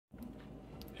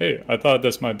Hey, I thought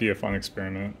this might be a fun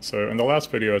experiment. So in the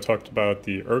last video, I talked about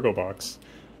the Ergobox.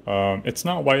 It's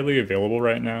not widely available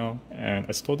right now, and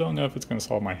I still don't know if it's going to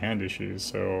solve my hand issues.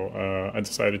 So I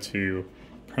decided to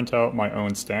print out my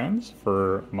own stands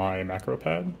for my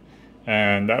Macropad,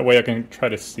 and that way I can try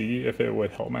to see if it would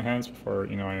help my hands before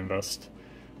I invest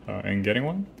in getting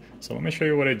one. So let me show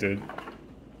you what I did.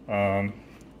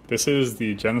 This is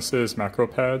the Genesis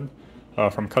Macropad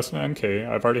from Custom MK.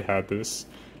 I've already had this.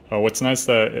 What's nice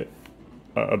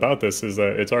about this is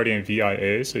that it's already in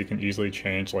VIA, so you can easily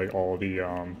change like all the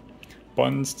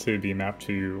buttons to be mapped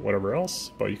to whatever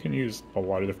else, but you can use a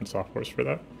lot of different softwares for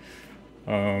that.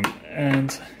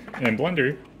 And in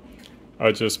Blender,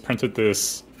 I just printed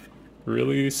this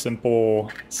really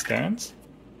simple stand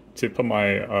to put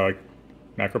my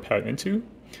Macropad into.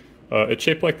 It's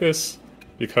shaped like this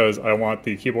because I want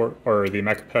the keyboard or the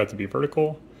Macropad to be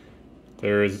vertical.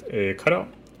 There's a cutout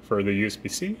for the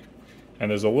USB-C,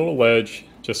 and there's a little ledge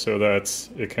just so that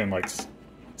it can like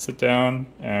sit down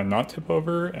and not tip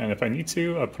over, and if I need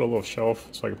to, I put a little shelf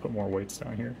so I can put more weights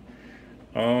down here.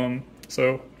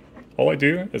 So all I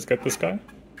do is get this guy,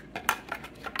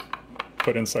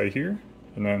 put inside here,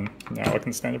 and then now I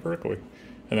can stand it vertically,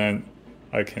 and then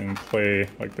I can play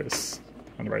like this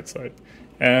on the right side.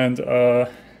 And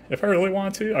if I really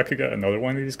want to, I could get another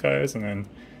one of these guys and then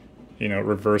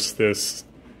reverse this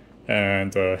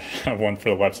and have one for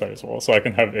the left side as well, so I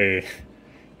can have a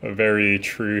very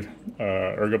true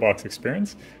Ergobox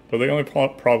experience. But the only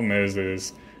problem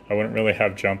is I wouldn't really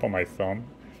have jump on my thumb.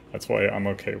 That's why I'm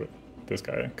okay with this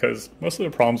guy, because most of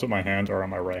the problems with my hand are on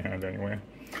my right hand anyway.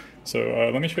 So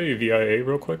let me show you VIA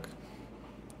real quick.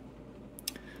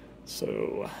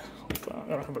 So I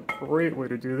don't have a great way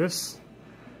to do this,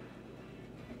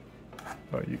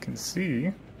 but you can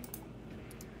see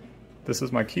this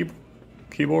is my keyboard.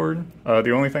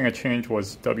 The only thing I changed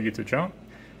was W to jump,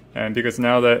 and because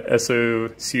now that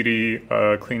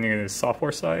SOCD cleaning is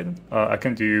software side, I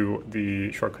can do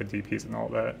the shortcut DPs and all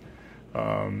that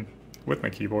with my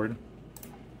keyboard.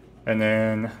 And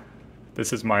then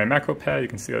this is my Macropad. You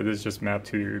can see that this is just mapped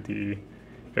to the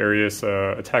various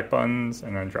attack buttons,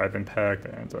 and then drive impact,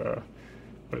 and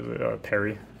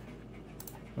parry.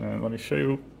 And let me show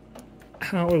you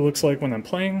how it looks like when I'm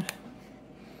playing.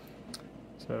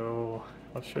 So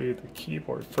I'll show you the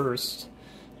keyboard first.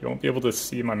 You won't be able to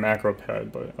see my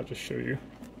Macropad, but I'll just show you.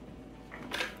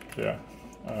 Yeah,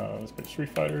 let's play Street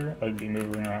Fighter. I'd be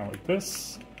moving around like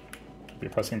this. I'd be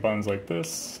pressing buttons like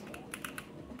this.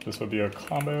 This would be a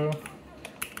combo,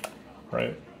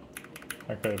 right?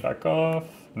 I could back off,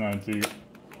 and then do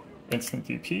instant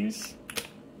DPs,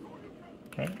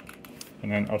 right?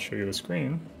 And then I'll show you the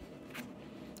screen,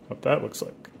 what that looks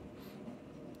like.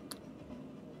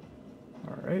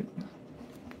 Alright.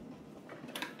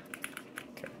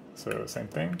 Okay, so same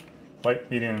thing. Light,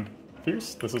 medium,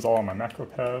 fierce. This is all on my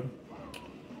Macropad.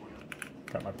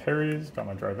 Got my parries, got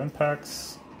my drive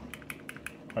impacts.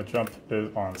 My jump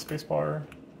is on spacebar.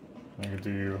 And you can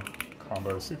do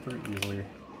combos super easily.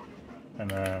 And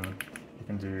then you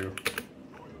can do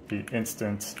the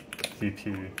instant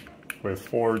VP with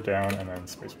forward, down, and then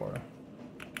spacebar.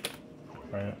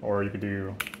 Right? Or you could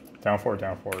do down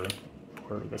forward,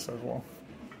 for this as well.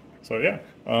 So yeah,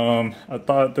 I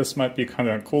thought this might be kind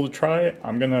of cool to try.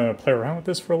 I'm gonna play around with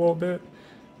this for a little bit.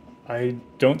 I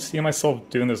don't see myself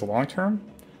doing this long term,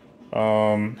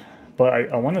 but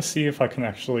I want to see if I can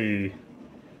actually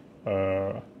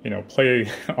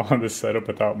play on this setup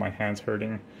without my hands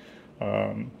hurting.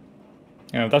 And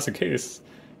if that's the case,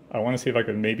 I want to see if I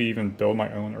could maybe even build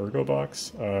my own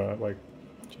Ergobox, like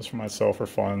just for myself for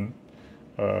fun,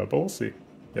 but we'll see.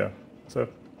 Yeah, so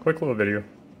quick little video.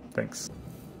 Thanks.